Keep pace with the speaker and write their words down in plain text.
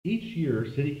Each year,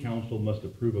 City Council must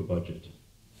approve a budget.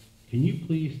 Can you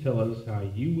please tell us how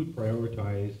you would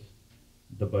prioritize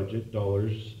the budget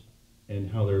dollars and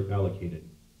how they're allocated?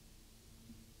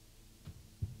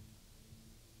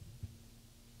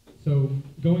 So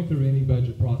going through any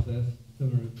budget process,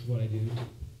 similar to what I do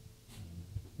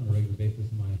on a regular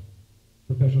basis in my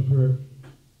professional career,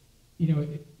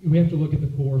 we have to look at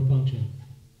the core functions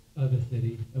of a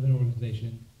city, of an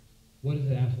organization. What does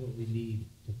it absolutely need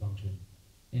to function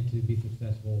and to be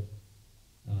successful,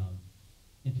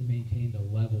 and to maintain the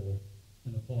level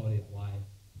and the quality of life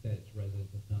that its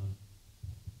residents have come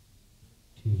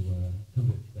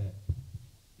to expect.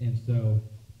 And so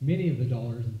many of the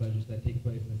dollars and budgets that take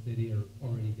place in the city are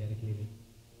already dedicated.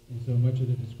 And so much of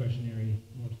the discretionary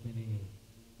more spending is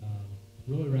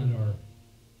really around our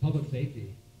public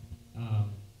safety.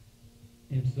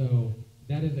 And so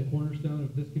that is a cornerstone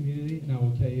of this community, and I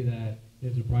will tell you that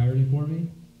it's a priority for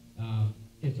me.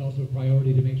 It's also a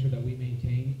priority to make sure that we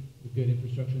maintain the good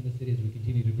infrastructure in the city as we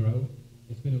continue to grow.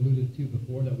 It's been alluded to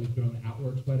before that we've grown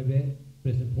outwards quite a bit,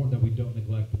 but it's important that we don't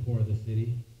neglect the core of the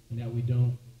city and that we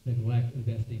don't neglect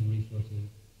investing resources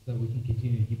so that we can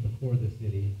continue to keep the core of the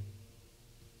city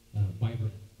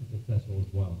vibrant and successful as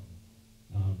well.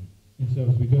 And so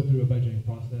as we go through a budgeting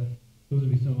process, those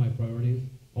would be some of my priorities.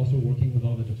 Also working with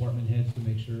all the department heads to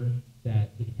make sure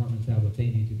that the departments have what they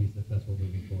need to be successful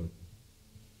moving forward.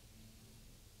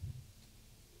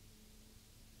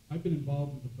 I've been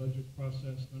involved in the budget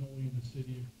process, not only in the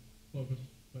city of Clovis,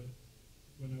 but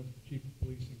when I was the chief of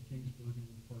police in Kingsburg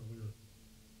and Parlier.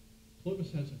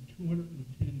 Clovis has a $210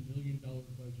 million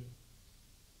budget,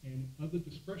 and other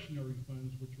discretionary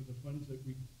funds, which are the funds that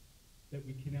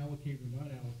we can allocate or not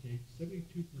allocate,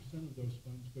 72% of those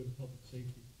funds go to public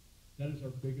safety. That is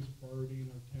our biggest priority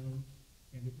in our town,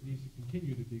 and it needs to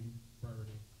continue to be a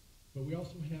priority. But we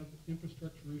also have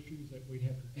infrastructure issues that we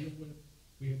have to deal with.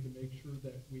 We have to make sure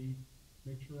that we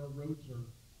make sure our roads are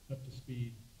up to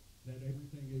speed, that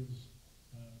everything is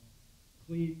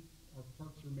clean, our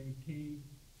parks are maintained,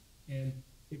 and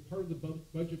a part of the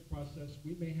budget process,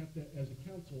 we may have to, as a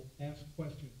council, ask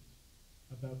questions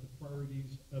about the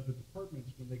priorities of the departments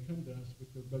when they come to us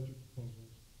with their budget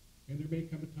proposals. And there may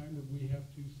come a time where we have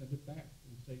to send it back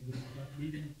and say, this is not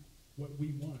meeting what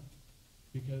we want,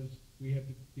 because we have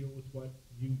to deal with what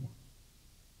you want.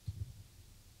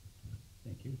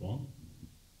 Thank you. Vaughn?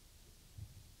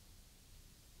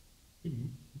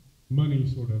 Money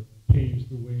sort of paves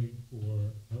the way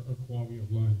for our quality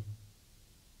of life.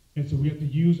 And so we have to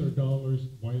use our dollars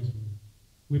wisely.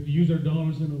 We have to use our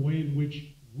dollars in a way in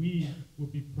which we will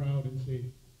be proud and say,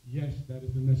 yes, that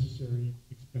is a necessary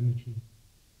expenditure.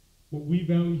 What we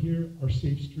value here are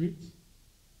safe streets.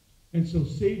 And so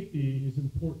safety is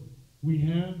important. We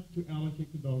have to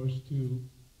allocate the dollars to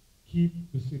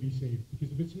keep the city safe.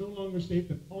 Because if it's no longer safe,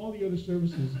 then all the other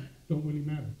services don't really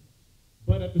matter.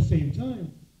 But at the same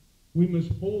time, we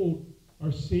must hold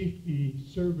our safety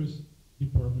service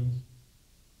departments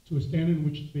to a standard in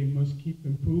which they must keep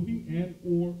improving and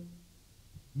or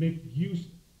make use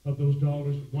of those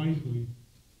dollars wisely,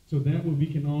 so that way we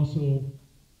can also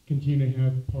continue to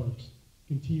have parks,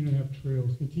 continue to have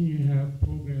trails, continue to have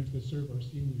programs that serve our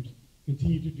seniors,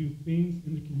 continue to do things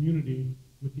in the community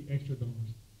with the extra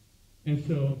dollars. And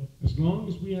so as long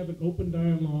as we have an open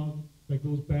dialogue that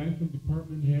goes back from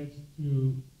department heads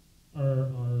to our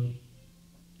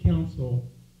council,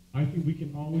 I think we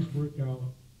can always work out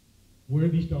where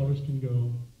these dollars can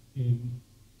go in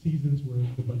seasons where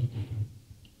the budgets are tight.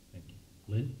 Thank you.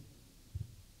 Lynn?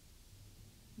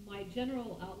 My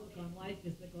general outlook on life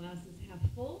is the glass is half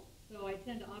full, so I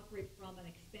tend to operate from an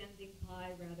expanding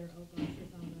pie rather, oh gosh,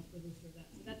 there's not enough for this or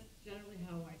that. So that's generally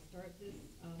how I start this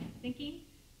thinking.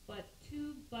 But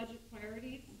two budget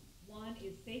priorities. One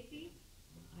is safety.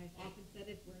 I've often said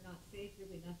if we're not safe,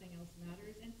 really nothing else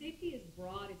matters. And safety is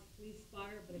broad. It's police,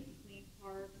 fire, but it's clean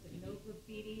parks and no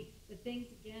graffiti, the things,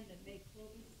 again, that make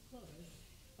Clovis Clovis.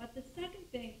 But the second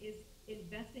thing is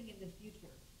investing in the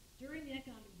future. During the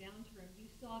economic downturn, you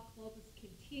saw Clovis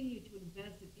continue to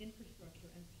invest in infrastructure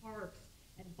and parks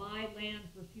and buy land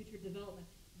for future development.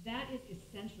 That is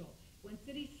essential. When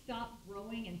cities stop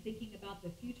growing and thinking about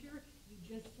the future, you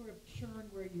just sort of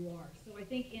churn where you are. So I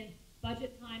think in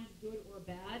budget times, good or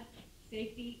bad,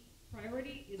 safety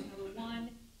priority is number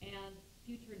one, and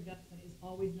future investment is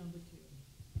always number